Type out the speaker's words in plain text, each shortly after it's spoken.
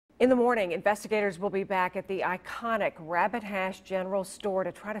In the morning, investigators will be back at the iconic Rabbit Hash General Store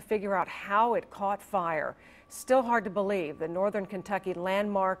to try to figure out how it caught fire. Still hard to believe the Northern Kentucky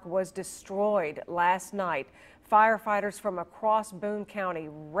landmark was destroyed last night. Firefighters from across Boone County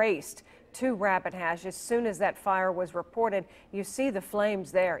raced to Rabbit Hash as soon as that fire was reported. You see the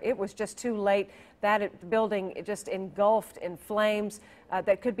flames there. It was just too late. That building just engulfed in flames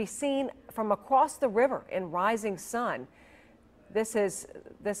that could be seen from across the river in rising sun.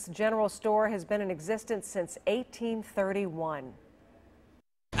 This general store has been in existence since 1831.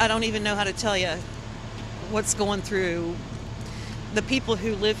 I don't even know how to tell you what's going through the people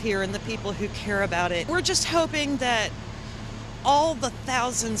who live here and the people who care about it. We're just hoping that all the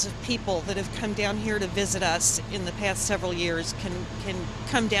thousands of people that have come down here to visit us in the past several years can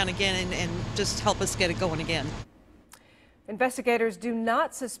come down again and just help us get it going again. Investigators do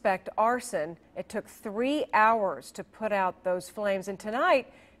not suspect arson. It took 3 hours to put out those flames. And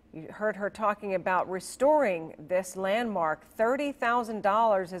tonight, you heard her talking about restoring this landmark.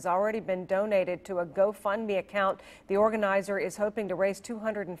 $30,000 has already been donated to a GoFundMe account. The organizer is hoping to raise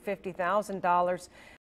 $250,000.